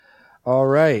All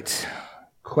right.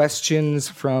 Questions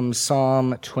from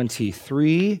Psalm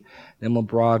 23. Then we'll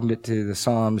broaden it to the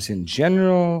Psalms in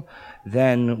general.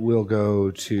 Then we'll go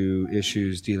to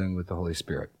issues dealing with the Holy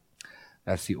Spirit.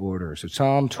 That's the order. So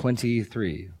Psalm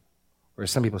 23, or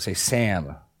some people say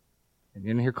Sam. You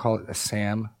didn't hear call it a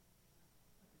Sam?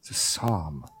 It's a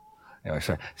Psalm. Anyway,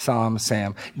 sorry. Psalm,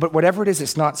 Sam. But whatever it is,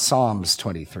 it's not Psalms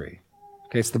 23.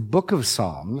 Okay, it's the book of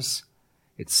Psalms.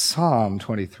 It's Psalm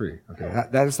 23. Okay,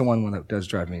 that is the one that does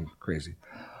drive me crazy.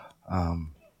 You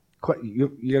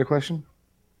got a question?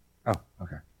 Oh,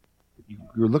 okay.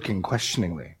 You're looking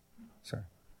questioningly. Sorry.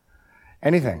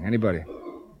 Anything? Anybody?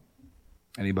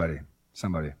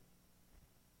 Somebody?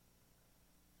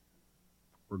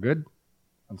 We're good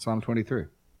on Psalm 23.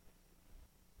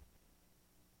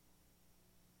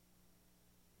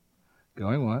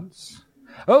 Going once.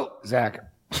 Oh, Zach.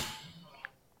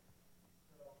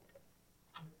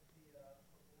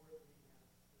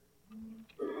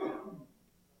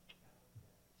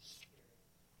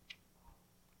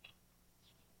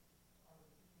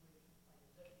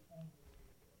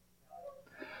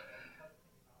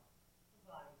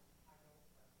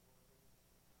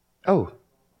 Oh,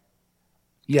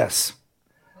 yes.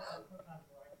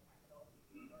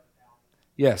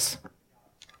 Yes.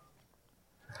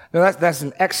 No, that's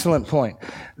an excellent point.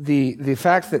 The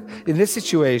fact that in this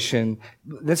situation,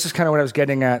 this is kind of what I was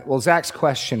getting at. Well, Zach's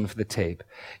question for the tape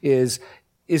is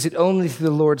it only through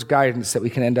the Lord's guidance that we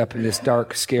can end up in this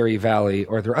dark, scary valley,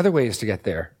 or are there other ways to get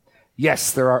there?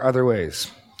 Yes, there are other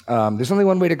ways. There's only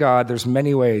one way to God. There's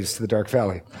many ways to the dark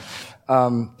valley.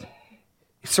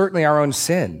 Certainly our own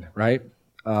sin, right?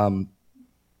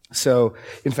 So,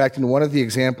 in fact, in one of the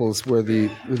examples where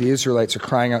the Israelites are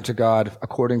crying out to God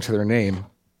according to their name,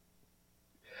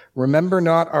 remember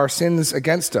not our sins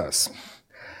against us.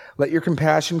 Let your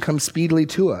compassion come speedily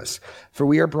to us, for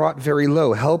we are brought very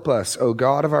low. Help us, O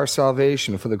God of our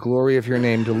salvation, for the glory of your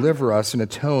name. Deliver us and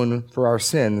atone for our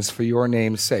sins for your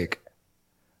name's sake.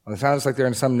 Well, it sounds like they're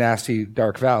in some nasty,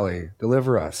 dark valley.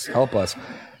 Deliver us. Help us.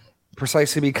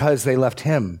 Precisely because they left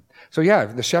him. So yeah,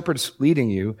 if the shepherd's leading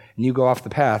you and you go off the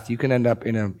path, you can end up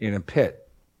in a pit.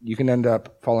 You can end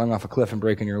up falling off a cliff and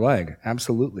breaking your leg.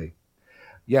 Absolutely.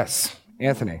 Yes,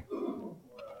 Anthony.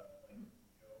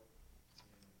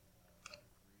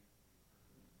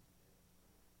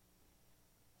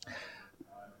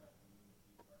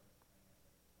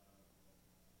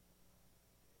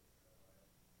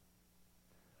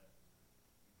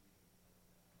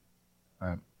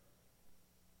 Right.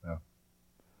 Yeah.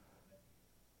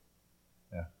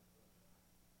 Yeah.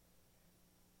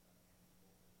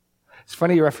 It's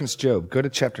funny you reference Job. Go to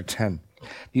chapter 10.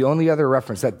 The only other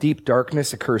reference, that deep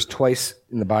darkness occurs twice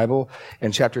in the Bible,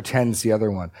 and chapter 10 is the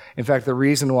other one. In fact, the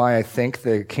reason why I think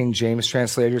the King James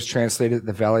translators translated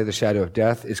the valley of the shadow of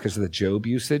death is because of the Job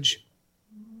usage.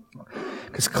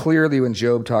 Because clearly when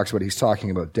Job talks about it, he's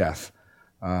talking about death,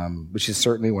 which is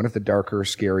certainly one of the darker,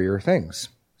 scarier things.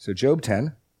 So Job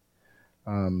 10.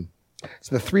 So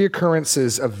the three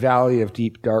occurrences of valley of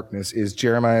deep darkness is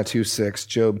Jeremiah 2:6,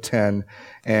 Job 10,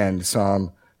 and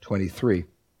Psalm 23.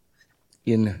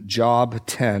 In Job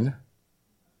 10,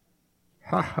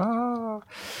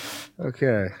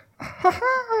 okay,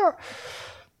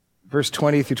 verse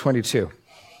 20 through 22.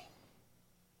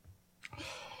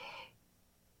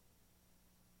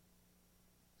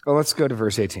 Well, let's go to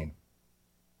verse 18.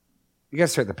 You got to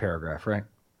start the paragraph, right?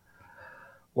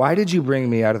 Why did you bring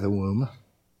me out of the womb?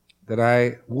 That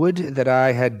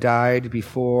I had died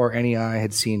before any eye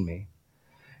had seen me,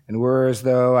 and were as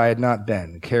though I had not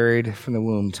been carried from the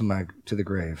womb to the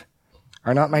grave.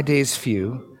 Are not my days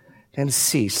few? Then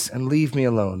cease and leave me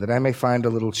alone, that I may find a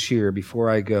little cheer before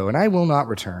I go, and I will not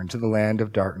return to the land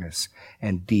of darkness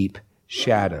and deep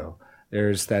shadow.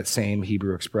 There's that same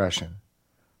Hebrew expression.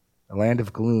 A land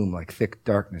of gloom, like thick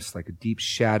darkness, like a deep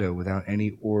shadow without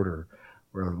any order,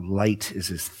 where light is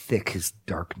as thick as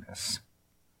darkness.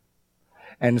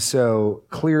 And so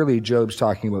clearly Job's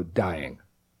talking about dying.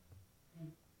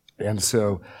 And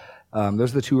so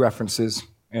those are the two references.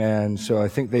 And so I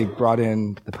think they brought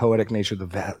in the poetic nature of the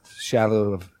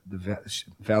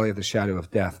valley of the shadow of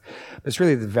death. But it's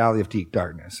really the valley of deep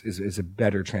darkness is a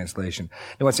better translation.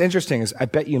 Now what's interesting is I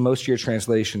bet you most of your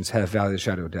translations have valley of the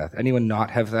shadow of death. Anyone not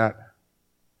have that?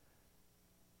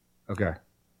 Okay.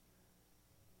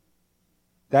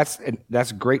 That's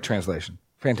a great translation.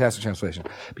 Fantastic translation.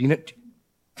 But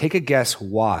take a guess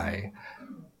why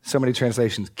so many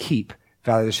translations keep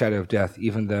valley of the shadow of death,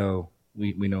 even though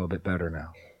we know a bit better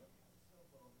now.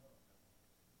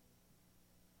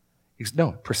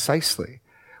 No, precisely.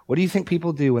 What do you think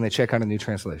people do when they check out a new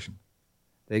translation?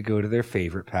 They go to their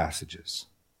favorite passages.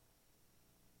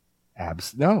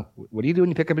 No. What do you do when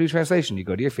you pick up a new translation? You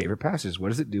go to your favorite passage. What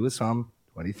does it do with Psalm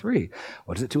 23?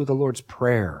 What does it do with the Lord's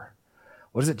Prayer?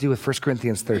 What does it do with 1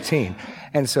 Corinthians 13?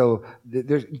 And so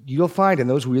you'll find in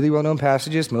those really well-known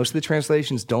passages, most of the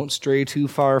translations don't stray too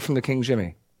far from the King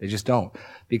Jimmy. They just don't.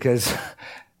 Because,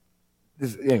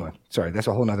 anyway, sorry, that's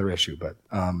a whole other issue. But,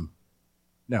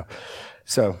 no.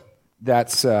 So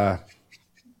that's,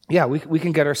 we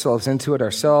can get ourselves into it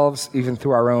ourselves, even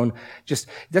through our own, it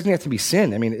doesn't have to be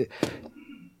sin. I mean,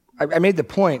 I made the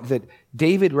point that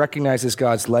David recognizes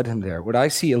God's led him there. What I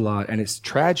see a lot, and it's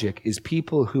tragic, is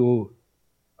people who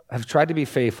have tried to be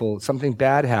faithful, something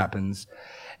bad happens,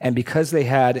 and because they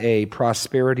had a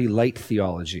prosperity light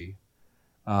theology,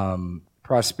 meaning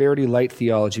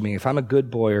if I'm a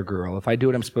good boy or girl, if I do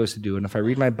what I'm supposed to do, and if I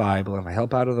read my Bible, and if I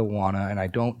help out of the Awana, and I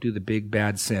don't do the big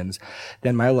bad sins,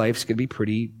 then my life's going to be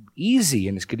pretty easy,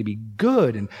 and it's going to be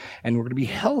good, and we're going to be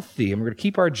healthy, and we're going to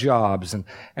keep our jobs, and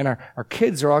our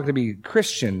kids are all going to be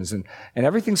Christians, and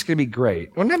everything's going to be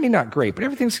great. Well, not great, but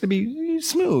everything's going to be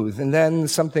smooth. And then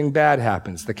something bad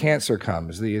happens. The cancer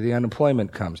comes, the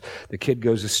unemployment comes, the kid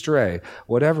goes astray,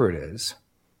 whatever it is.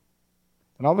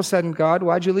 And all of a sudden, God,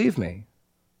 why'd you leave me?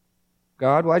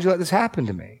 God, why'd you let this happen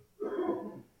to me?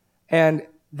 And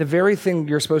the very thing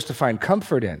you're supposed to find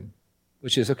comfort in,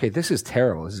 which is, okay, this is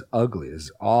terrible, this is ugly, this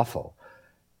is awful.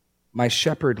 My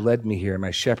shepherd led me here,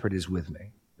 my shepherd is with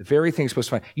me. The very thing you're supposed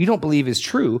to find, you don't believe is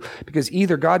true because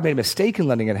either God made a mistake in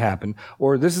letting it happen,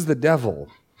 or this is the devil.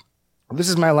 This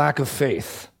is my lack of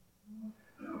faith.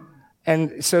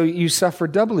 And so you suffer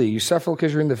doubly. You suffer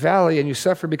because you're in the valley, and you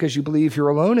suffer because you believe you're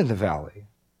alone in the valley,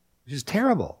 which is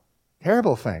terrible.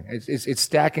 Terrible thing. It's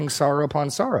stacking sorrow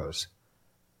upon sorrows.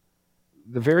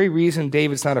 The very reason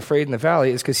David's not afraid in the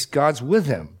valley is because God's with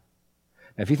him.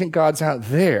 Now, if you think God's out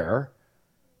there,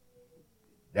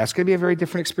 that's going to be a very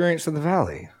different experience than the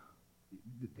valley.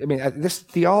 I mean, this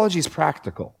theology is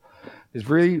practical. There's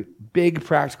really big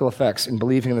practical effects in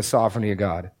believing in the sovereignty of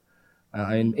God,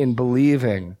 in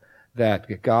believing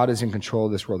that God is in control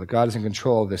of this world, that God is in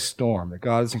control of this storm, that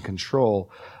God is in control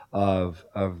of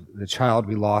the child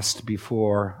we lost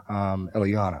before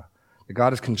Eliana. That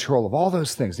God is in control of all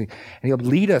those things. And he'll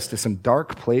lead us to some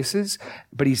dark places,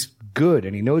 but he's good,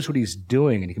 and he knows what he's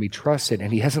doing, and he can be trusted,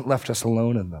 and he hasn't left us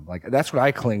alone in them. Like, that's what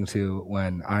I cling to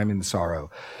when I'm in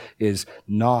sorrow, is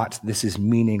not, this is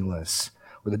meaningless,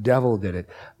 or the devil did it.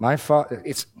 My father,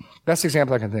 it's best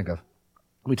example I can think of.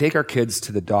 We take our kids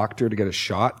to the doctor to get a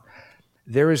shot.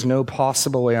 There is no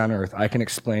possible way on earth I can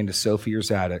explain to Sophie or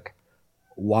Zadok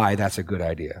why that's a good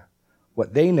idea.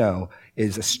 What they know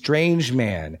is a strange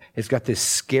man has got this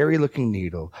scary-looking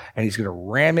needle, and he's going to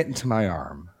ram it into my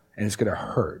arm, and it's going to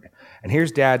hurt. And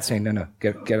here's Dad saying, no,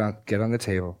 get on the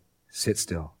table, sit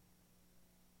still.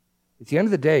 At the end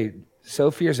of the day,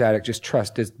 Sophie or Zadok just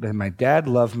trust, does my dad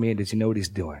love me, and does he know what he's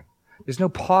doing? There's no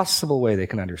possible way they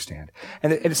can understand.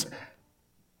 And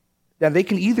now they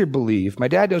can either believe, my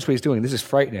dad knows what he's doing, this is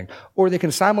frightening, or they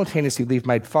can simultaneously believe,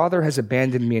 my father has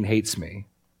abandoned me and hates me,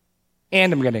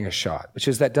 and I'm getting a shot, which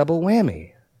is that double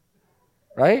whammy,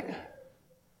 right?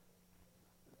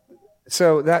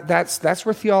 So that's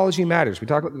where theology matters. We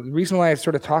talk about the reason why I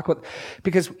sort of talk about,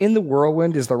 because in the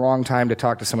whirlwind is the wrong time to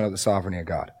talk to someone about the sovereignty of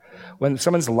God. When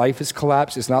someone's life has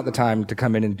collapsed, it's not the time to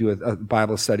come in and do a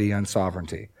Bible study on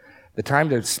sovereignty. The time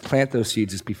to plant those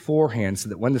seeds is beforehand, so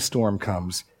that when the storm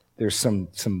comes, there's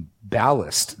some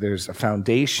ballast, there's a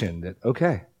foundation that,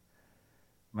 okay,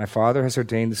 my Father has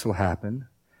ordained this will happen,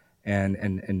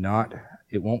 and not,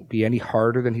 it won't be any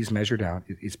harder than he's measured out.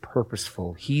 It's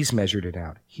purposeful. He's measured it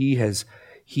out. He has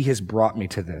brought me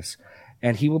to this,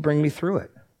 and he will bring me through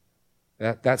it.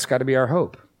 That's got to be our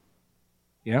hope,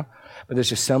 you know? But there's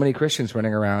just so many Christians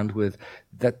running around with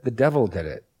that the devil did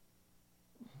it.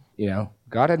 You know,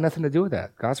 God had nothing to do with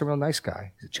that. God's a real nice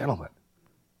guy. He's a gentleman.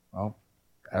 Well,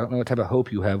 I don't know what type of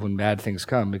hope you have when bad things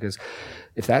come, because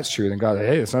if that's true, then God,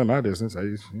 hey, it's none of my business. I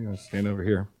just stand over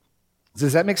here.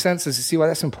 Does that make sense? Does you see why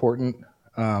that's important?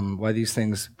 Why these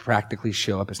things practically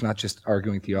show up? It's not just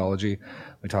arguing theology.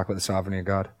 We talk about the sovereignty of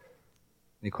God.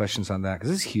 Any questions on that? Because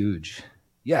this is huge.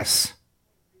 Yes.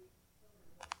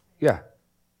 Yeah.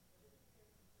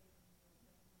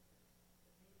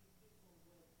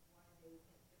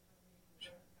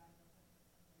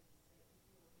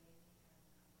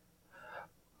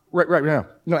 Right.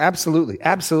 No, absolutely.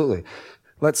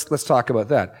 Let's talk about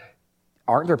that.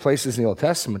 Aren't there places in the Old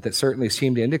Testament that certainly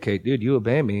seem to indicate, dude, you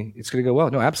obey me, it's going to go well?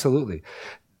 No, absolutely.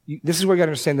 This is where you got to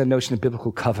understand the notion of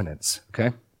biblical covenants,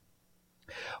 okay?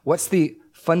 What's the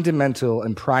fundamental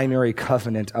and primary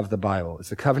covenant of the Bible? It's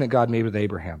the covenant God made with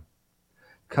Abraham.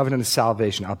 Covenant of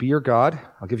salvation. I'll be your God.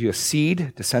 I'll give you a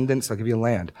seed, descendants. I'll give you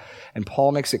land. And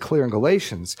Paul makes it clear in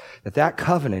Galatians that that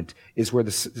covenant is where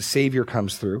the Savior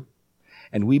comes through,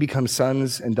 and we become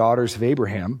sons and daughters of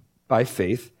Abraham by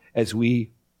faith as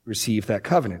we receive that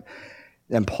covenant.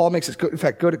 And Paul makes it, in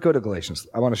fact, go to Galatians.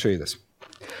 I want to show you this.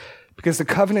 Because the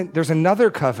covenant, there's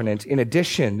another covenant in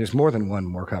addition. There's more than one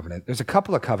more covenant. There's a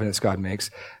couple of covenants God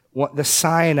makes. The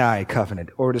Sinai covenant,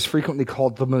 or it is frequently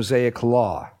called the Mosaic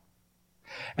Law.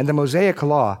 And the Mosaic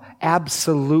Law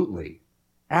absolutely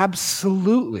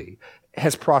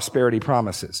has prosperity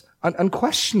promises,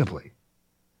 unquestionably.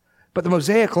 But the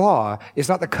Mosaic Law is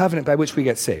not the covenant by which we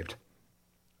get saved.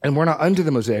 And we're not under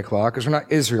the Mosaic Law because we're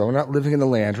not Israel. We're not living in the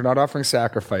land. We're not offering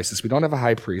sacrifices. We don't have a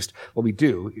high priest. Well, we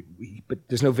do, but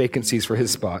there's no vacancies for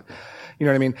his spot. You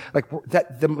know what I mean? Like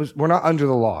we're not under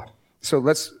the law. So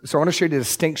I want to show you the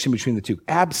distinction between the two.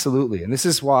 Absolutely. And this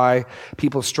is why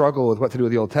people struggle with what to do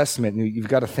with the Old Testament. And you've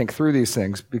got to think through these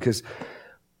things because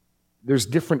there's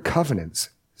different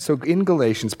covenants. So in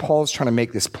Galatians, Paul's trying to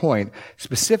make this point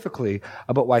specifically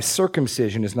about why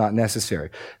circumcision is not necessary.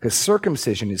 Because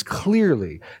circumcision is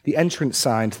clearly the entrance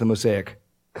sign to the Mosaic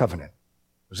covenant.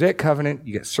 Mosaic covenant,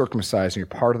 you get circumcised and you're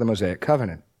part of the Mosaic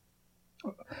covenant.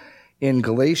 In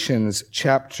Galatians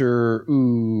chapter,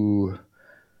 3.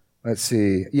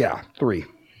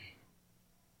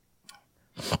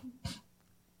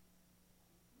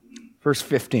 Verse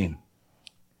 15.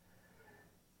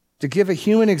 To give a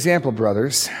human example,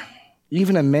 brothers,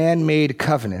 even with a man-made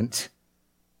covenant,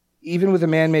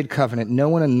 no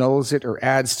one annuls it or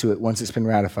adds to it once it's been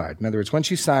ratified. In other words,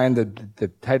 once you sign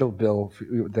the title bill,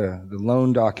 the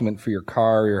loan document for your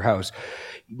car or your house,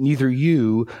 neither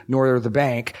you nor the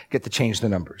bank get to change the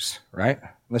numbers, right?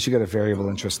 Unless you got a variable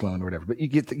interest loan or whatever. But you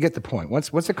get the point.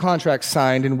 Once a contract's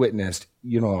signed and witnessed,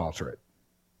 you don't alter it.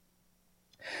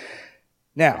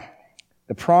 Now,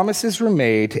 the promises were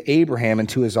made to Abraham and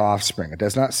to his offspring. It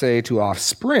does not say to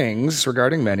offsprings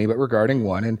regarding many, but regarding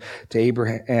one, and to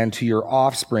Abraham and to your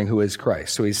offspring who is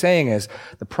Christ. So he's saying is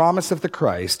the promise of the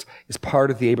Christ is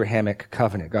part of the Abrahamic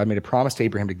covenant. God made a promise to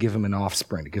Abraham to give him an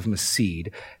offspring, to give him a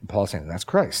seed. And Paul's saying that's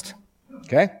Christ.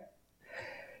 Okay?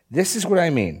 This is what I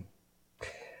mean.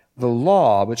 The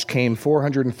law, which came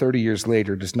 430 years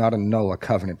later, does not annul a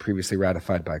covenant previously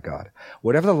ratified by God.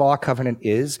 Whatever the law covenant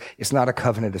is, it's not a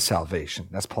covenant of salvation.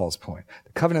 That's Paul's point.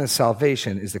 The covenant of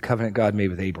salvation is the covenant God made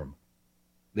with Abram,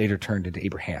 later turned into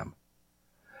Abraham.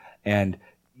 And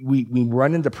we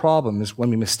run into problems when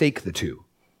we mistake the two.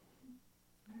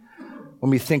 When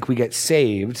we think we get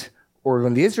saved, or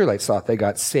when the Israelites thought they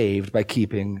got saved by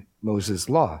keeping Moses'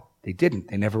 law. They didn't.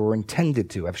 They never were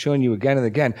intended to. I've shown you again and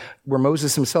again where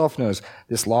Moses himself knows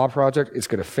this law project is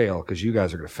going to fail because you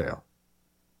guys are going to fail.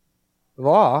 The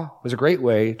law was a great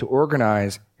way to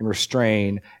organize and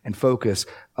restrain and focus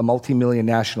a multi-million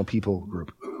national people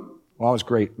group. The law was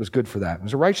great. It was good for that. It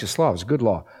was a righteous law. It was a good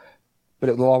law. But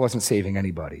the law wasn't saving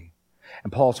anybody.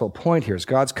 And Paul's whole point here is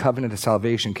God's covenant of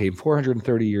salvation came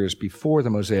 430 years before the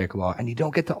Mosaic law, and you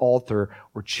don't get to alter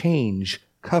or change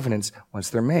covenants once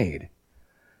they're made.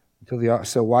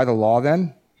 So why the law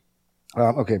then?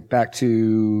 Back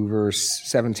to verse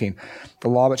 17. The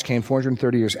law which came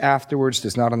 430 years afterwards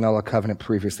does not annul a covenant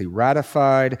previously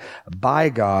ratified by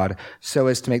God so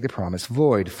as to make the promise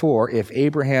void. For if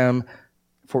the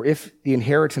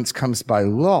inheritance comes by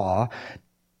law,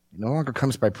 it no longer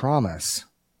comes by promise.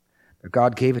 But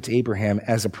God gave it to Abraham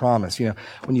as a promise. You know,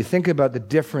 when you think about the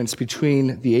difference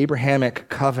between the Abrahamic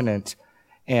covenant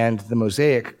and the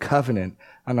Mosaic covenant,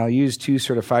 and I'll use two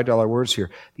sort of $5 words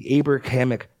here. The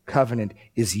Abrahamic covenant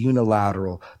is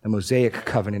unilateral. The Mosaic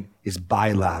covenant is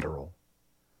bilateral.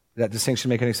 Does that distinction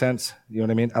make any sense? You know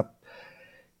what I mean?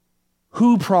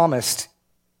 Who promised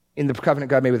in the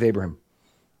covenant God made with Abraham?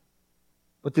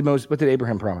 What did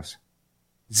Abraham promise?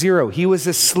 0. He was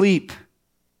asleep.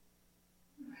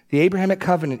 The Abrahamic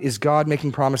covenant is God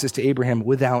making promises to Abraham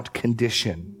without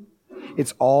condition.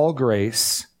 It's all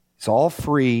grace. It's all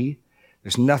free.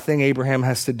 There's nothing Abraham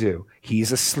has to do.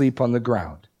 He's asleep on the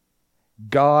ground.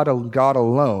 God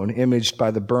alone, imaged by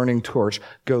the burning torch,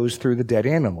 goes through the dead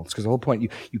animals. Because the whole point,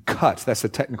 you cut, that's the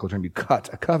technical term, you cut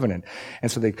a covenant.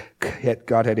 And so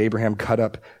God had Abraham cut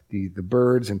up the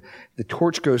birds, and the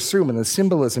torch goes through them. And the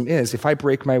symbolism is, if I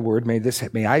break my word, may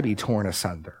I be torn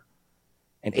asunder.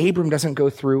 And Abram doesn't go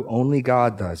through, only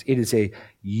God does. It is a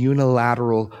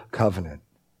unilateral covenant.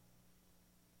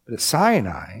 But at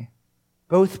Sinai,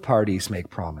 both parties make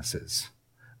promises.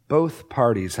 Both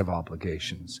parties have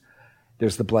obligations.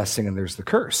 There's the blessing and there's the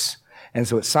curse. And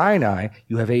so at Sinai,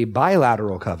 you have a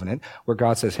bilateral covenant where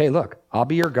God says, hey, look, I'll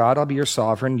be your God, I'll be your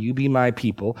sovereign, you be my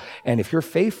people. And if you're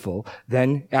faithful,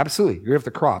 then absolutely, you're going to have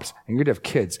the crops, and you're going to have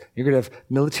kids, and you're going to have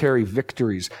military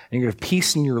victories, and you're going to have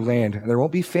peace in your land, and there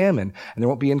won't be famine, and there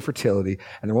won't be infertility,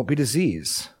 and there won't be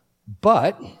disease.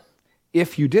 But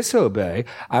if you disobey,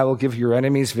 I will give your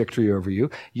enemies victory over you.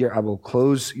 I will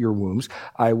close your wombs.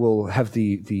 I will have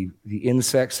the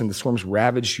insects and the swarms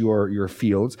ravage your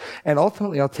fields. And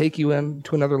ultimately, I'll take you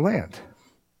into another land,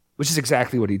 which is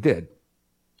exactly what he did.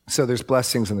 So there's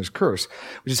blessings and there's curse,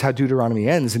 which is how Deuteronomy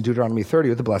ends in Deuteronomy 30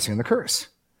 with the blessing and the curse.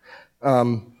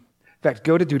 In fact,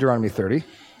 go to Deuteronomy 30.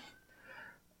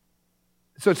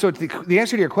 So the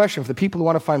answer to your question, for the people who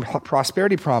want to find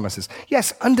prosperity promises,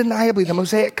 yes, undeniably, the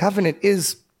Mosaic covenant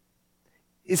is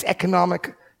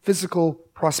economic, physical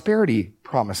prosperity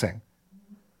promising.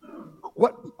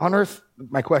 What on earth,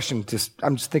 my question,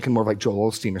 I'm just thinking more of like Joel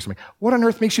Osteen or something. What on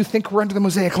earth makes you think we're under the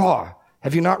Mosaic law?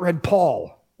 Have you not read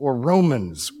Paul or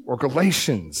Romans or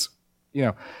Galatians? You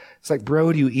know, it's like,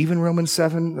 bro, do you even Romans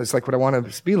 7? It's like what I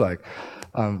want to be like.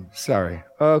 Sorry.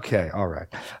 Okay. All right.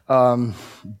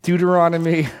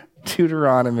 Deuteronomy.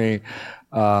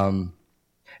 And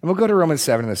we'll go to Romans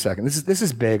 7 in a second. This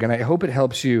is big, and I hope it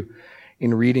helps you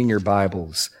in reading your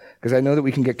Bibles, because I know that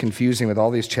we can get confusing with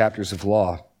all these chapters of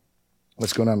law.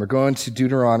 What's going on? We're going to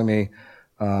Deuteronomy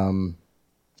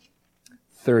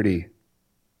 30.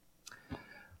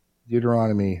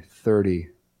 Deuteronomy 30.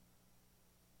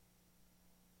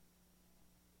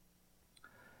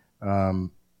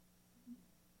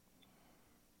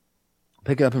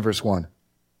 Pick it up in verse 1.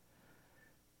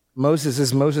 This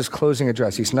is Moses' closing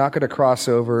address. He's not going to cross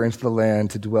over into the land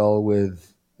to dwell in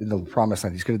the promised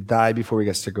land. He's going to die before he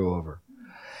gets to go over.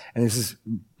 And this is,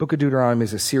 Book of Deuteronomy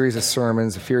is a series of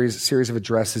sermons, a series of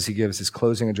addresses he gives, his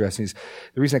closing address. And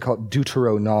the reason I call it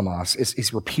Deuteronomos is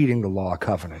he's repeating the law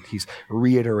covenant. He's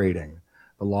reiterating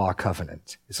the law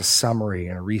covenant. It's a summary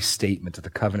and a restatement of the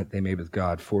covenant they made with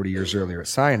God 40 years earlier at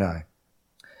Sinai.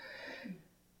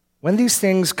 When these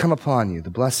things come upon you,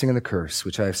 the blessing and the curse,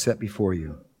 which I have set before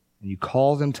you, and you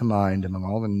call them to mind among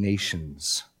all the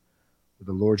nations where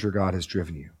the Lord your God has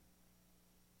driven you.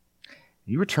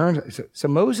 You return. So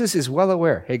Moses is well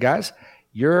aware, hey guys,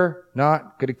 you're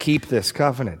not going to keep this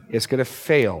covenant. It's going to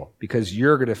fail because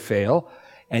you're going to fail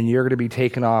and you're going to be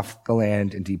taken off the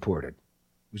land and deported,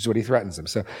 which is what he threatens them.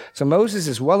 So Moses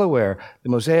is well aware the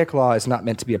Mosaic law is not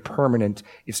meant to be a permanent,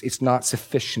 it's not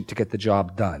sufficient to get the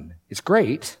job done. It's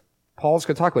great. Paul's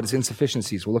going to talk about its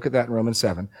insufficiencies. We'll look at that in Romans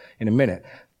 7 in a minute.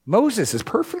 Moses is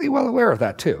perfectly well aware of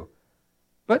that too.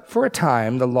 But for a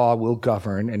time, the law will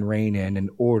govern and rein in and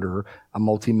order a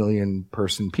multi-million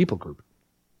person people group.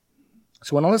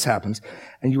 So when all this happens,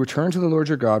 and you return to the Lord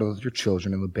your God with your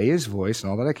children and obey his voice and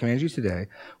all that I command you today,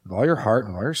 with all your heart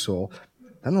and all your soul,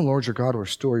 then the Lord your God will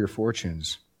restore your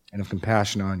fortunes and have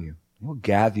compassion on you. He will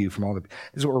gather you from all the... This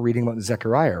is what we're reading about in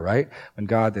Zechariah, right? When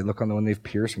God, they look on the one they've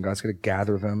pierced, and God's going to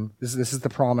gather them. This is the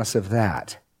promise of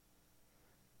that.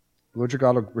 The Lord your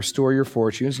God will restore your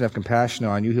fortunes and have compassion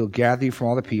on you. He'll gather you from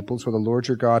all the peoples where the Lord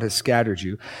your God has scattered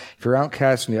you. If you're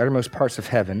outcast from the uttermost parts of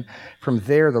heaven, from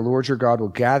there the Lord your God will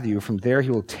gather you. From there he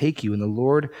will take you, and the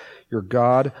Lord your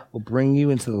God will bring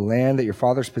you into the land that your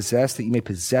fathers possessed, that you may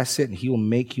possess it, and he will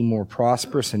make you more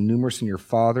prosperous and numerous than your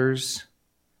fathers.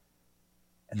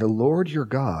 And the Lord your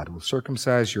God will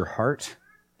circumcise your heart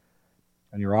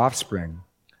and your offspring,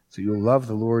 so you will love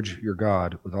the Lord your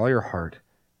God with all your heart,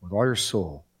 with all your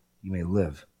soul, you may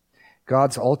live.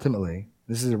 God's ultimately,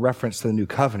 this is a reference to the new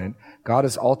covenant, God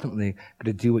is ultimately going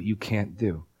to do what you can't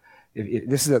do.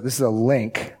 This is a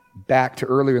link back to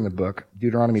earlier in the book,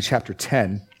 Deuteronomy chapter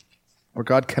 10, where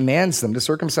God commands them to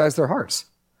circumcise their hearts.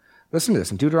 Listen to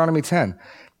this in Deuteronomy 10.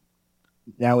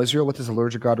 Now, Israel, what does the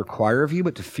Lord your God require of you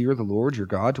but to fear the Lord your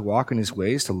God, to walk in his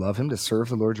ways, to love him, to serve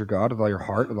the Lord your God with all your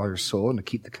heart, with all your soul, and to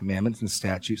keep the commandments and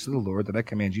statutes of the Lord that I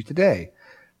command you today?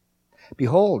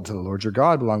 Behold, to the Lord your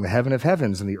God belong the heaven of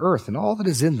heavens and the earth and all that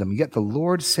is in them. Yet the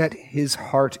Lord set his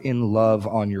heart in love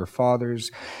on your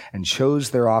fathers and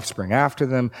chose their offspring after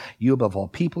them, you above all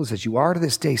peoples, as you are to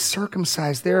this day.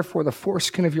 Circumcise therefore the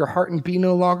foreskin of your heart and be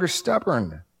no longer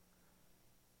stubborn.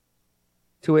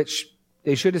 To which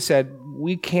they should have said,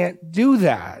 we can't do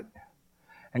that.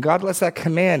 And God lets that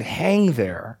command hang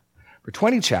there for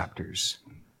 20 chapters.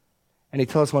 And he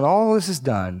tells us when all this is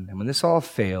done, and when this all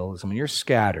fails, and when you're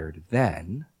scattered,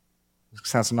 then, this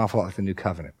sounds an awful lot like the new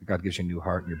covenant. God gives you a new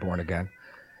heart and you're born again.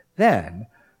 Then,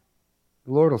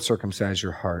 the Lord will circumcise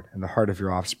your heart and the heart of your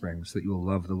offspring so that you will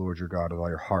love the Lord your God with all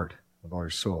your heart, with all your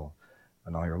soul,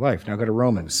 and all your life. Now go to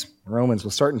Romans. Romans,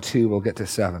 we'll start in 2, we'll get to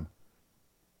 7.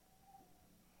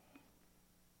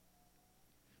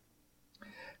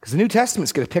 Because the New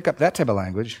Testament's going to pick up that type of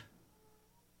language.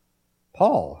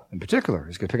 Paul, in particular,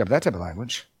 is going to pick up that type of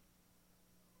language.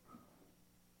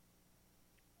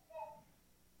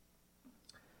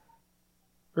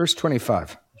 Verse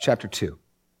 25, chapter 2.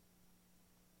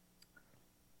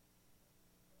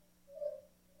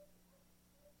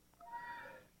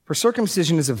 For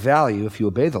circumcision is of value if you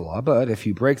obey the law, but if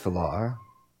you break the law,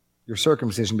 your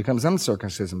circumcision becomes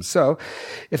uncircumcision. So,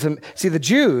 the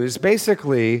Jews,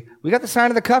 basically, we got the sign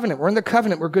of the covenant. We're in the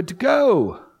covenant. We're good to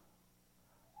go.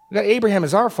 We got Abraham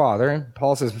as our father, and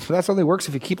Paul says, that only works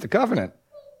if you keep the covenant.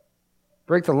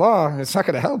 Break the law, and it's not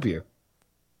going to help you.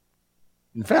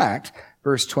 In fact,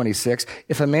 verse 26,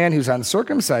 if a man who's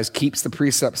uncircumcised keeps the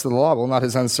precepts of the law, will not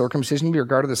his uncircumcision be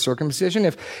regarded as circumcision?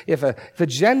 If a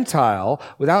Gentile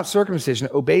without circumcision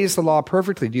obeys the law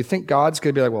perfectly, do you think God's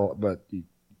going to be like, well, but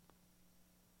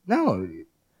no.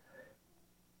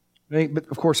 But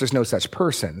of course, there's no such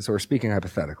person, so we're speaking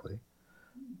hypothetically.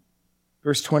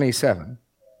 Verse 27,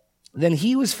 then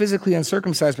he who is physically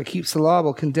uncircumcised but keeps the law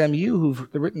will condemn you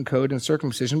who've the written code and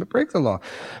circumcision but break the law.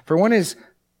 For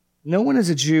no one is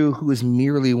a Jew who is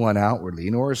merely one outwardly,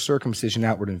 nor is circumcision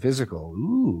outward and physical.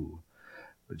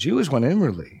 But Jew is one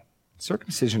inwardly.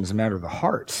 Circumcision is a matter of the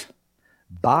heart,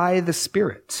 by the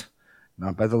Spirit,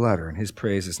 not by the letter, and his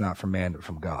praise is not from man but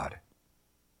from God.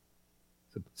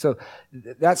 So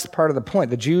that's part of the point.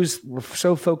 The Jews were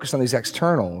so focused on these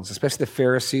externals, especially the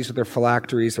Pharisees with their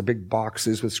phylacteries, their big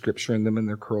boxes with scripture in them and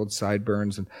their curled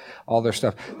sideburns and all their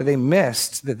stuff, that they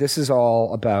missed that this is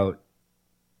all about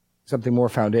something more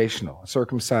foundational, a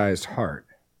circumcised heart.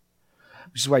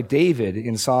 Which is why David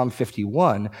in Psalm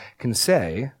 51 can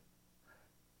say,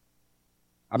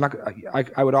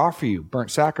 I would offer you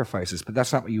burnt sacrifices, but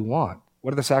that's not what you want.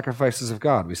 What are the sacrifices of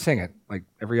God? We sing it like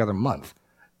every other month.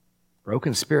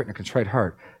 Broken spirit and a contrite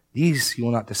heart, these you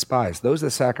will not despise. Those are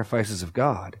the sacrifices of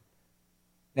God.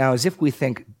 Now, as if we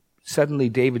think suddenly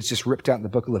David's just ripped out the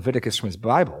book of Leviticus from his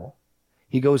Bible,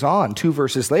 he goes on 2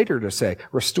 verses later to say,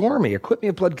 restore me, acquit me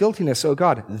of blood guiltiness, O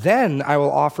God. Then I will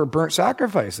offer burnt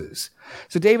sacrifices.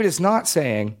 So David is not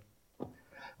saying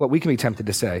what we can be tempted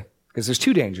to say, because there's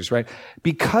two dangers, right?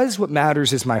 Because what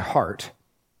matters is my heart,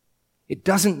 it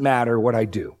doesn't matter what I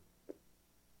do.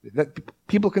 That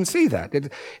people can see that.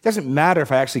 It doesn't matter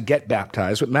if I actually get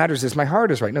baptized. What matters is my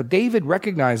heart is right. No, David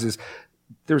recognizes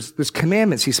there's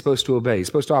commandments he's supposed to obey. He's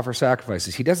supposed to offer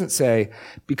sacrifices. He doesn't say,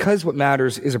 because what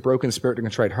matters is a broken spirit and a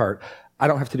contrite heart, I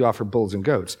don't have to offer bulls and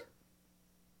goats.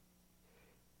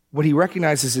 What he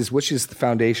recognizes is which is the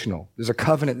foundational. There's a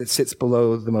covenant that sits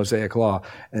below the Mosaic law,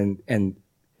 and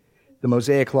the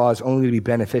Mosaic law is only to be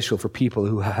beneficial for people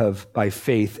who have, by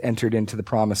faith, entered into the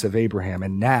promise of Abraham.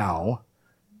 And now,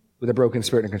 with a broken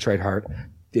spirit and a contrite heart,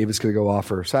 David's going to go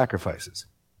offer sacrifices.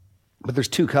 But there's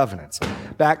two covenants.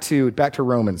 Back to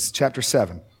Romans chapter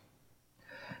 7.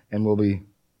 And we'll be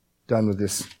done with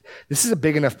this. This is a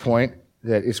big enough point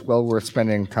that it's well worth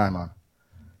spending time on.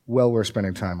 Well worth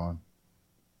spending time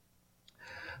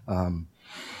on.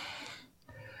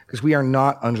 Because we are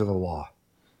not under the law.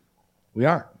 We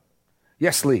aren't.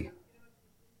 Yes, Lee.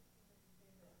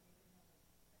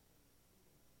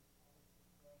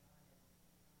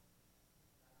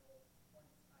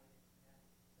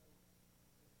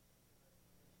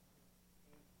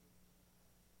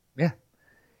 Yeah.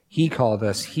 He called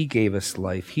us, he gave us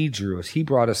life, he drew us, he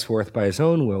brought us forth by his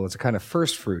own will as a kind of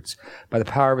first fruits by the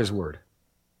power of his word.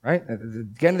 Right?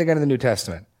 Again and again in the New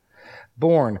Testament.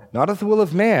 Born not of the will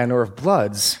of man or of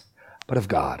bloods, but of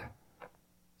God.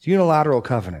 It's a unilateral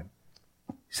covenant.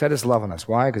 He set his love on us.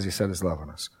 Why? Because he set his love on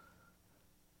us.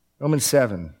 Romans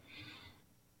 7.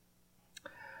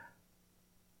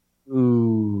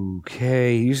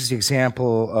 Okay, he uses the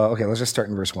example. Let's just start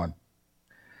in verse 1.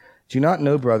 Do you not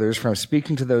know, brothers, from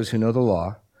speaking to those who know the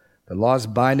law is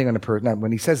binding on a person. Now,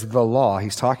 when he says the law,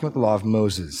 he's talking about the law of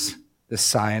Moses, the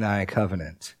Sinai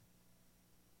covenant.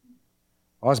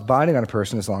 Law is binding on a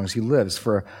person as long as he lives.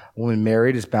 For a woman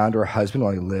married is bound to her husband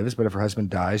while he lives, but if her husband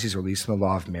dies, she's released from the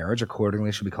law of marriage.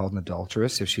 Accordingly, she'll be called an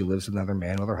adulteress if she lives with another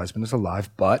man while her husband is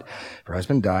alive. But if her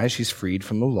husband dies, she's freed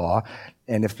from the law.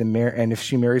 And if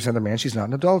she marries another man, she's not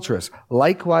an adulteress.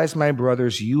 Likewise, my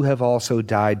brothers, you have also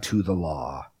died to the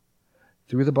law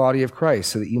through the body of Christ,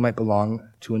 so that you might belong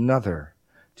to another,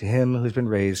 to him who has been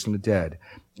raised from the dead,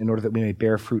 in order that we may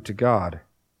bear fruit to God.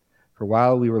 For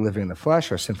while we were living in the flesh,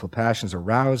 our sinful passions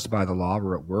aroused by the law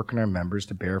were at work in our members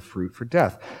to bear fruit for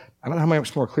death. I don't know how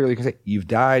much more clearly you can say, you've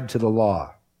died to the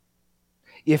law.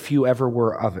 If you ever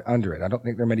were under it. I don't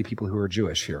think there are many people who are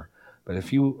Jewish here. But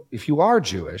if you are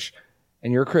Jewish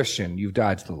and you're a Christian, you've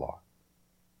died to the law.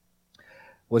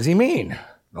 What does he mean?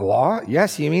 The law?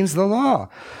 Yes, he means the law.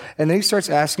 And then he starts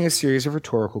asking a series of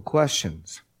rhetorical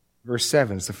questions. Verse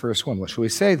 7 is the first one. What shall we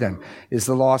say then? Is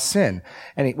the law sin?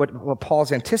 And what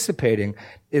Paul's anticipating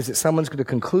is that someone's going to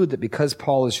conclude that because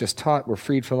Paul has just taught we're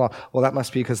freed from the law, well, that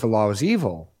must be because the law was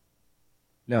evil.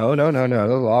 No. The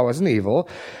law wasn't evil.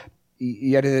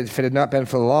 Yet if it had not been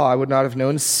for the law, I would not have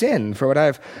known sin. For what I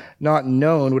have not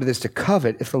known what it is to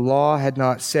covet, if the law had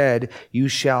not said, you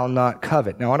shall not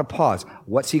covet. Now I want to pause.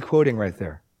 What's he quoting right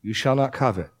there? You shall not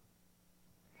covet.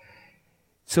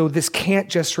 So this can't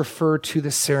just refer to the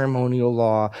ceremonial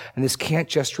law, and this can't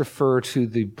just refer to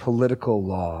the political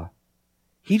law.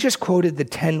 He just quoted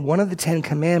one of the 10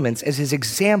 commandments as his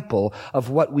example of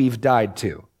what we've died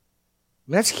to.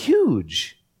 And that's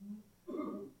huge.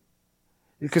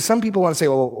 Because some people want to say,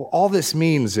 well, all this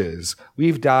means is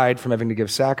we've died from having to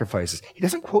give sacrifices. He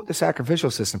doesn't quote the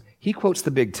sacrificial system. He quotes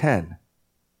the Big 10.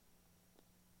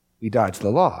 We died to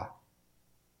the law.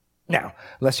 Now,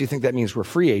 unless you think that means we're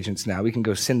free agents now, we can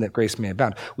go sin that grace may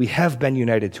abound. We have been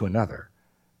united to another.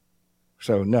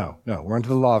 So no, we're under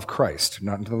the law of Christ,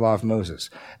 not under the law of Moses.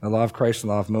 And the law of Christ and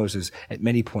the law of Moses at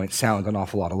many points sound an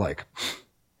awful lot alike.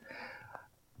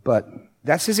 But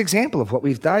that's his example of what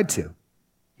we've died to.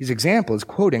 His example is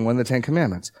quoting one of the 10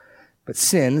 commandments. But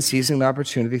sin, seizing the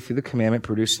opportunity through the commandment,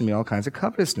 produced in me all kinds of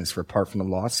covetousness. For apart from the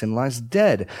law, sin lies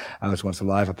dead. I was once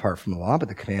alive apart from the law, but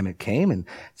the commandment came, and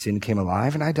sin came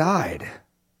alive, and I died.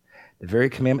 The very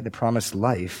commandment that promised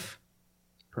life,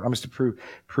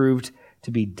 proved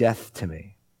to be death to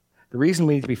me. The reason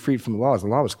we need to be freed from the law is the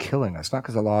law was killing us, not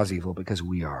because the law is evil, but because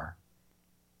we are.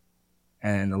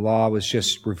 And the law was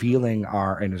just revealing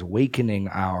and is awakening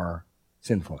our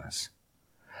sinfulness.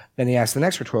 Then he asks the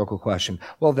next rhetorical question.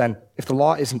 Well then, if the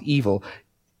law isn't evil,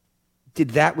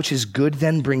 did that which is good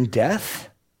then bring death?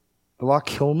 The law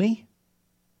kill me?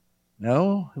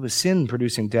 No, it was sin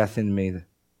producing death in me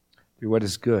through what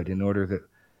is good, in order that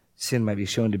sin might be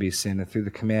shown to be sin, and through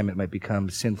the commandment might become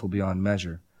sinful beyond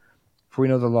measure. For we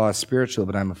know the law is spiritual,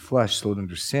 but I'm of flesh, sold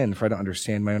under sin. For I don't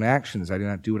understand my own actions. I do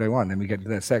not do what I want. And then we get into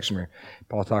that section where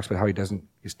Paul talks about how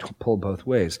he's pulled both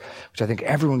ways, which I think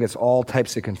everyone gets all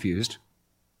types of confused.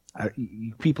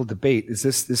 People debate, is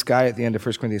this guy at the end of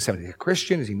 1 Corinthians 7, is he a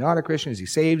Christian? Is he not a Christian? Is he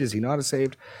saved? Is he not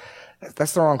saved?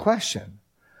 That's the wrong question.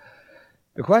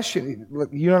 The question,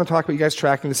 you want to talk about, you guys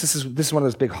tracking this? This is one of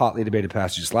those big hotly debated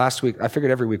passages. Last week, I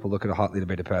figured every week we'll look at a hotly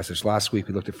debated passage. Last week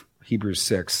we looked at Hebrews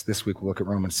 6. This week we'll look at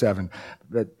Romans 7.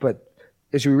 But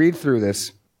as you read through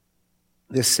this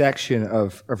section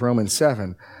of Romans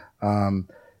 7,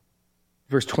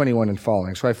 verse 21 and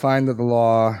following. So I find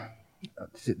that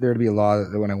there to be a law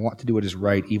that when I want to do what is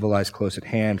right, evil lies close at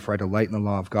hand, for I delight in the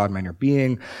law of God, my inner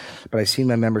being. But I see in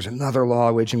my members another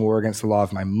law, waging war against the law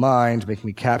of my mind, making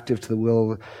me captive to the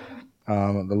will,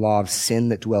 the law of sin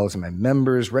that dwells in my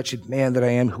members. Wretched man that I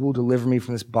am, who will deliver me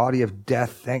from this body of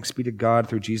death? Thanks be to God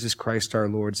through Jesus Christ our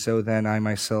Lord. So then I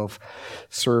myself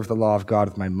serve the law of God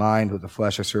with my mind, with the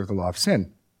flesh I serve the law of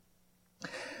sin.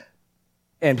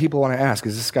 And people want to ask,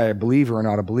 is this guy a believer or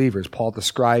not a believer? Is Paul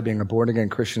describing a born-again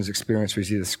Christian's experience, or is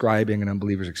he describing an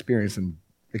unbeliever's experience? And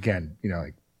again,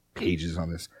 like pages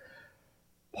on this.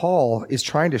 Paul is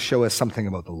trying to show us something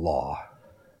about the law.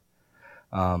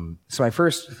 So my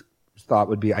first thought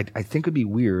would be, I think it would be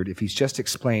weird if he's just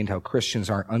explained how Christians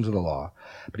aren't under the law,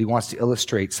 but he wants to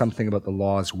illustrate something about the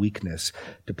law's weakness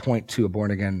to point to a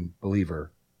born-again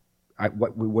believer.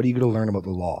 What are you going to learn about the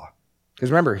law? Because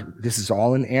remember, this is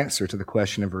all an answer to the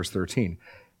question in verse 13.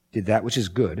 Did that which is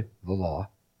good, the law,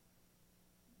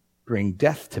 bring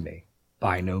death to me?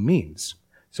 By no means.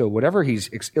 So whatever he's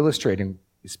illustrating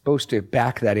is supposed to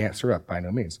back that answer up. By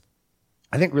no means.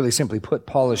 I think really simply put,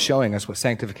 Paul is showing us what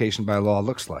sanctification by law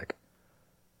looks like.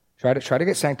 Try to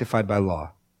get sanctified by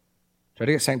law. Try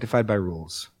to get sanctified by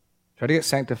rules. Try to get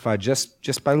sanctified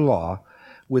just by law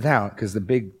without, because the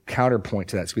big counterpoint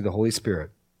to that is to be the Holy Spirit.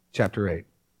 Chapter 8.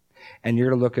 And you're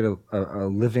going to look at a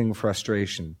living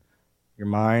frustration. Your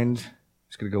mind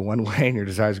is going to go one way and your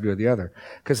desires go the other.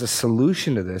 Because the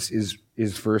solution to this is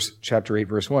chapter 8,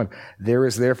 verse 1. There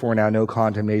is therefore now no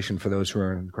condemnation for those who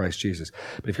are in Christ Jesus.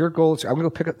 But if your goal is, I'm going to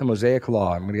pick up the Mosaic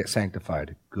law, I'm going to get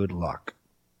sanctified. Good luck.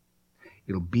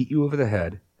 It'll beat you over the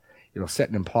head. It'll set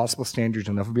an impossible standard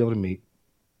you'll never be able to meet.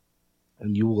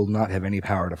 And you will not have any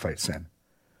power to fight sin.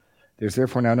 There's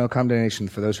therefore now no condemnation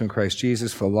for those who are in Christ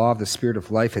Jesus, for the law of the Spirit of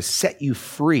life has set you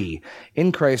free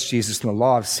in Christ Jesus from the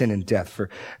law of sin and death. For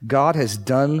God has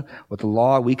done what the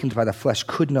law, weakened by the flesh,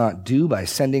 could not do by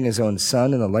sending his own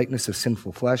Son in the likeness of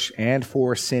sinful flesh, and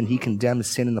for sin he condemned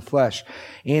sin in the flesh,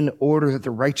 in order that the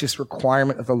righteous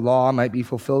requirement of the law might be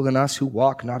fulfilled in us who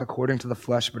walk not according to the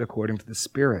flesh, but according to the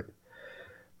Spirit.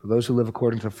 For those who live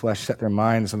according to the flesh set their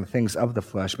minds on the things of the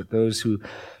flesh, but those who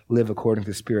live according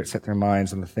to the Spirit set their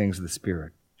minds on the things of the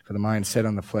Spirit. For the mind set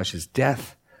on the flesh is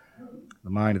death. The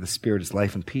mind of the Spirit is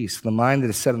life and peace. The mind that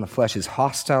is set on the flesh is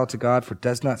hostile to God, for it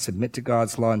does not submit to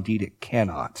God's law. Indeed, it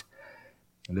cannot.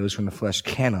 And those from the flesh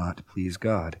cannot please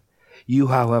God. You,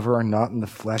 however, are not in the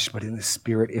flesh, but in the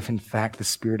Spirit, if in fact the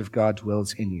Spirit of God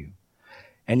dwells in you.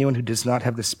 Anyone who does not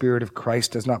have the Spirit of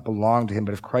Christ does not belong to him.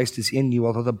 But if Christ is in you,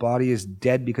 although the body is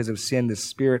dead because of sin, the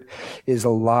Spirit is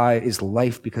alive, is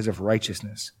life because of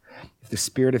righteousness. If the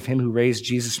Spirit of him who raised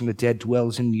Jesus from the dead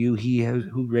dwells in you, he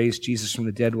who raised Jesus from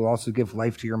the dead will also give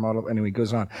life to your mortal. Anyway, it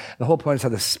goes on. The whole point is how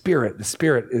the Spirit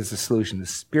is the solution. The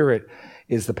Spirit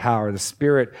is the power. The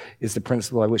Spirit is the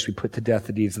principle by which we put to death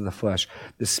the deeds of the flesh.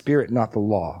 The Spirit, not the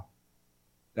law.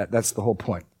 That's the whole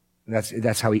point.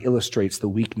 That's how he illustrates the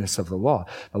weakness of the law.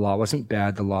 The law wasn't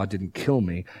bad. The law didn't kill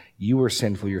me. You were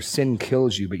sinful. Your sin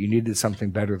kills you, but you needed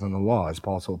something better than the law, is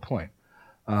Paul's whole point.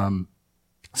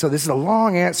 So this is a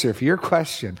long answer for your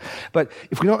question. But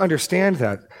if we don't understand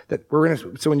that we're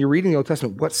in so when you're reading the Old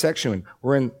Testament, what section?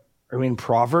 Are we in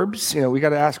Proverbs? We got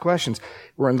to ask questions.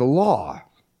 We're in the law.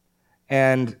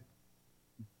 And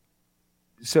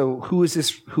so who is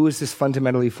this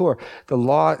fundamentally for? The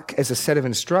law as a set of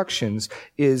instructions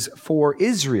is for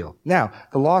Israel. Now,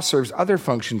 the law serves other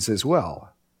functions as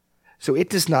well. So it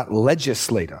does not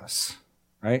legislate us,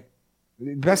 right?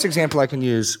 The best example I can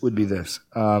use would be this.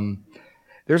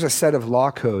 There's a set of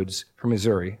law codes for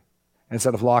Missouri and a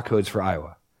set of law codes for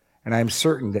Iowa. And I'm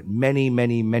certain that many,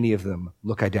 many, many of them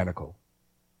look identical,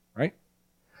 right?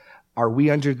 Are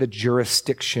we under the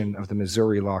jurisdiction of the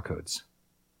Missouri law codes?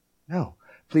 No.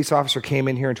 Police officer came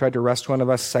in here and tried to arrest one of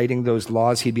us citing those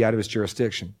laws, he'd be out of his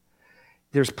jurisdiction.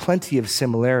 There's plenty of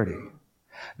similarity.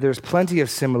 There's plenty of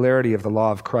similarity of the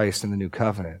law of Christ in the new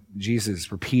covenant.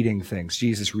 Jesus repeating things,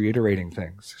 Jesus reiterating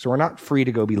things. So we're not free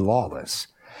to go be lawless,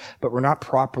 but we're not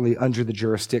properly under the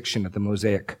jurisdiction of the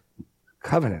Mosaic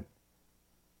covenant.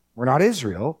 We're not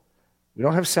Israel. We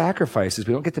don't have sacrifices.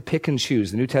 We don't get to pick and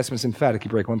choose. The New Testament's emphatic.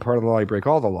 You break one part of the law, you break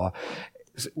all the law.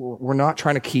 We're not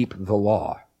trying to keep the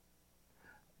law,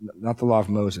 not the law of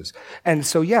Moses. And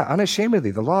so, yeah,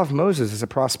 unashamedly, the law of Moses is a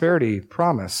prosperity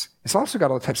promise. It's also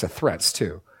got all types of threats,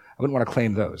 too. I wouldn't want to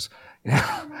claim those.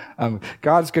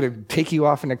 God's going to take you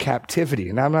off into captivity,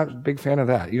 and I'm not a big fan of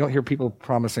that. You don't hear people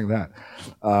promising that.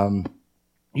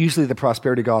 Usually the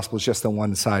prosperity gospel is just the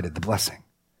one-sided, the blessing.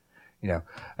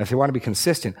 If you want to be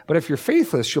consistent. But if you're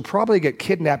faithless, you'll probably get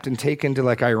kidnapped and taken to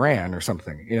like Iran or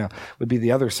something, would be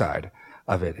the other side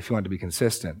of it if you want to be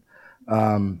consistent.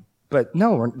 But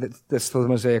no, that's the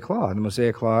Mosaic law. The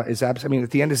Mosaic law is at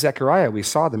the end of Zechariah, we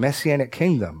saw the Messianic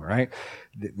kingdom, right?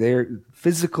 Their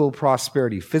physical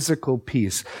prosperity, physical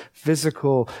peace,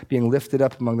 physical being lifted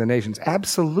up among the nations.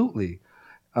 Absolutely.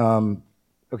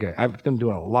 Okay, I've been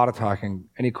doing a lot of talking.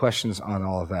 Any questions on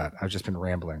all of that? I've just been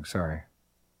rambling. Sorry.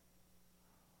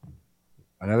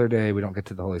 Another day we don't get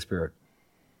to the Holy Spirit.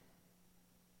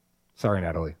 Sorry,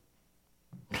 Natalie.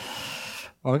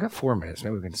 Well, we got 4 minutes.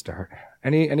 Maybe we can start.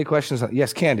 Any questions?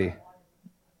 Yes, Candy.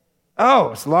 Oh,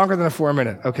 it's longer than a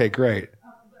 4-minute. Okay, great.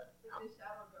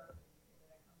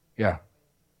 Yeah.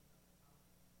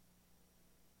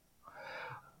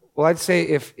 Well, I'd say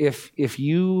if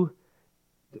you,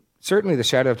 certainly the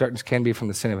shadow of darkness can be from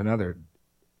the sin of another.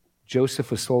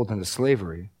 Joseph was sold into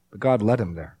slavery, but God led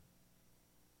him there.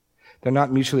 They're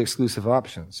not mutually exclusive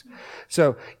options.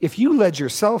 So if you led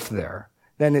yourself there,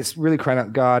 then it's really crying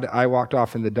out, God, I walked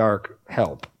off in the dark,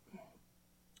 help.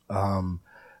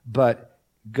 But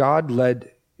God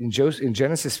led, in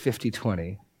Genesis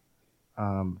 50:20,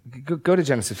 go to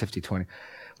Genesis 50:20.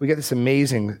 We get this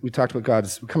amazing, we talked about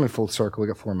God's, we're coming full circle, we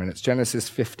got 4 minutes. Genesis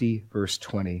 50, verse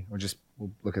 20,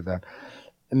 we'll look at that.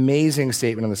 Amazing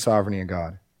statement on the sovereignty of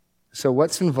God. So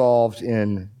what's involved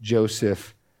in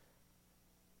Joseph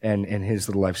and his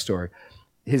little life story?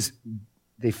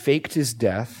 They faked his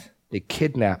death. They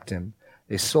kidnapped him.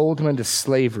 They sold him into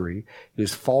slavery. He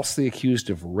was falsely accused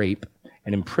of rape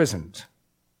and imprisoned.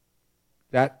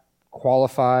 That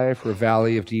qualify for a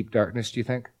valley of deep darkness, do you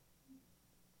think?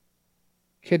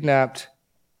 Kidnapped,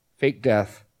 fake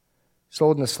death,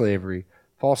 sold into slavery,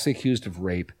 falsely accused of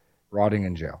rape, rotting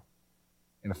in jail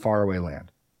in a faraway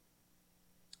land.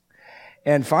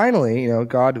 And finally,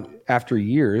 God, after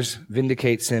years,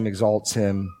 vindicates him, exalts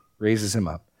him, raises him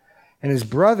up. And his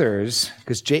brothers,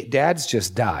 because dad's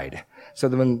just died. So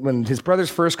when his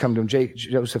brothers first come to him,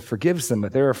 Joseph forgives them,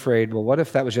 but they're afraid, well, what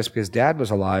if that was just because dad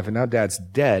was alive and now dad's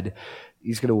dead?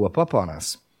 He's going to whoop up on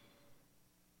us.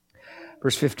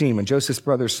 Verse 15, when Joseph's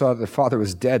brothers saw that their father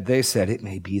was dead, they said, "It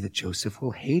may be that Joseph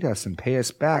will hate us and pay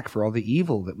us back for all the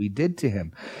evil that we did to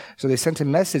him." So they sent a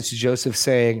message to Joseph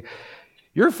saying,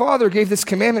 "Your father gave this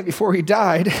commandment before he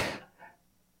died."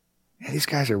 Man, these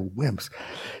guys are wimps.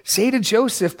 "Say to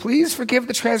Joseph, please forgive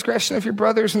the transgression of your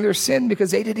brothers and their sin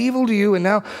because they did evil to you. And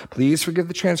now please forgive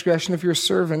the transgression of your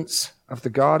servants, of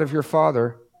the God of your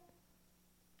father."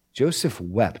 Joseph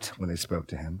wept when they spoke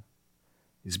to him.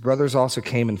 His brothers also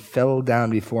came and fell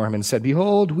down before him and said,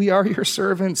 "Behold, we are your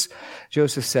servants."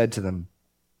 Joseph said to them,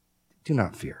 "Do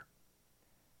not fear,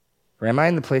 for am I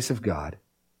in the place of God?"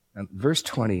 And verse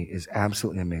 20 is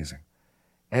absolutely amazing.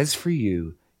 "As for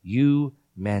you, you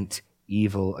meant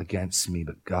evil against me,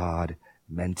 but God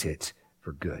meant it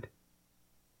for good."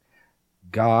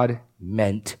 God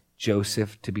meant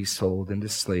Joseph to be sold into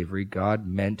slavery. God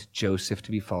meant Joseph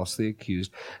to be falsely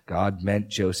accused. God meant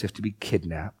Joseph to be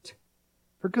kidnapped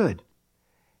for good,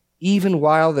 even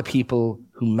while the people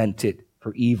who meant it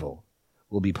for evil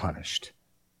will be punished.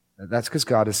 That's because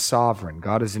God is sovereign.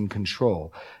 God is in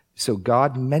control. So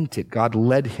God meant it. God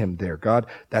led him there.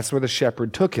 That's where the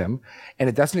shepherd took him. And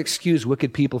it doesn't excuse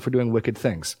wicked people for doing wicked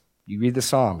things. You read the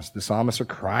Psalms. The psalmists are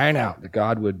crying out that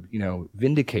God would,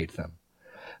 vindicate them.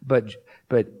 But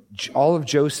all of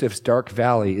Joseph's dark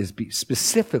valley is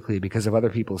specifically because of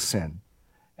other people's sin.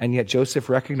 And yet Joseph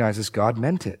recognizes God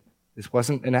meant it. This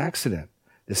wasn't an accident.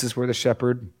 This is where the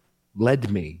shepherd led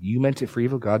me. You meant it for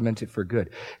evil. God meant it for good.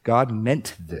 God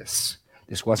meant this.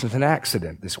 This wasn't an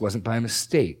accident. This wasn't by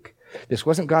mistake. This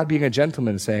wasn't God being a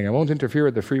gentleman saying, "I won't interfere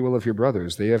with the free will of your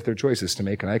brothers. They have their choices to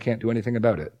make, and I can't do anything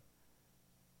about it."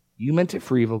 You meant it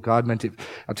for evil. God meant it.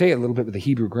 I'll tell you a little bit with the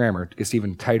Hebrew grammar. It gets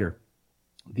even tighter.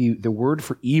 The word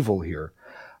for evil here,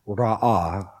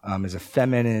 ra'ah, is a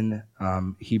feminine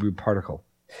Hebrew particle.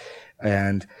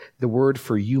 And the word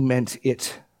for you meant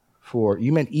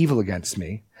evil against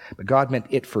me, but God meant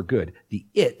it for good. The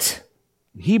it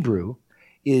in Hebrew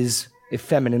is a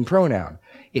feminine pronoun.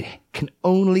 It can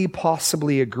only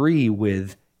possibly agree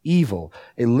with evil.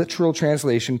 A literal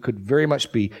translation could very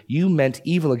much be, you meant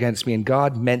evil against me and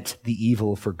God meant the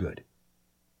evil for good.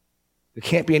 There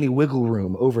can't be any wiggle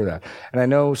room over that. And I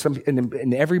know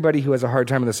and everybody who has a hard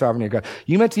time with the sovereignty of God,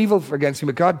 you meant evil against me,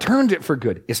 but God turned it for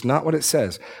good. It's not what it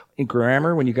says. In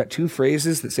grammar, when you got two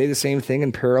phrases that say the same thing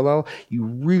in parallel, you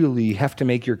really have to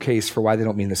make your case for why they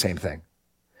don't mean the same thing.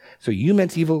 So you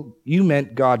meant evil, you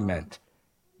meant, God meant.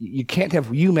 You can't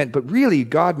have you meant, but really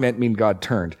God meant mean God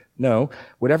turned. No,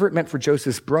 whatever it meant for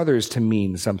Joseph's brothers to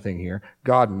mean something here,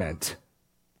 God meant.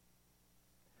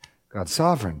 God's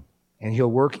sovereign. And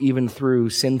he'll work even through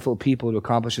sinful people to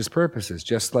accomplish his purposes,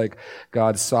 just like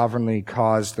God sovereignly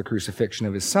caused the crucifixion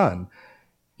of his son,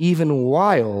 even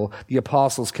while the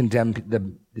apostles condemned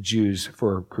the Jews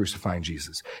for crucifying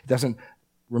Jesus. It doesn't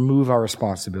remove our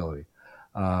responsibility.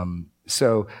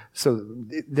 So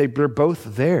they're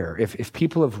both there. If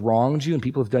people have wronged you and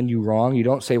people have done you wrong, you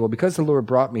don't say, well, because the Lord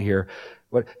brought me here.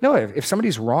 No, if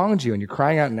somebody's wronged you and you're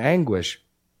crying out in anguish,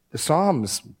 the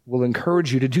Psalms will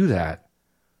encourage you to do that.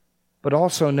 But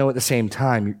also know at the same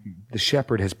time, the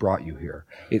shepherd has brought you here.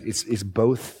 It's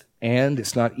both and,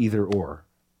 it's not either or.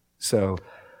 So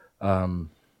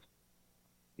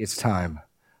it's time.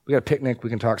 We got a picnic. We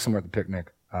can talk somewhere at the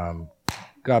picnic.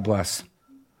 God bless.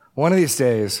 One of these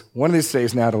days,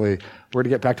 Natalie, we're going to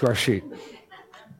get back to our sheet.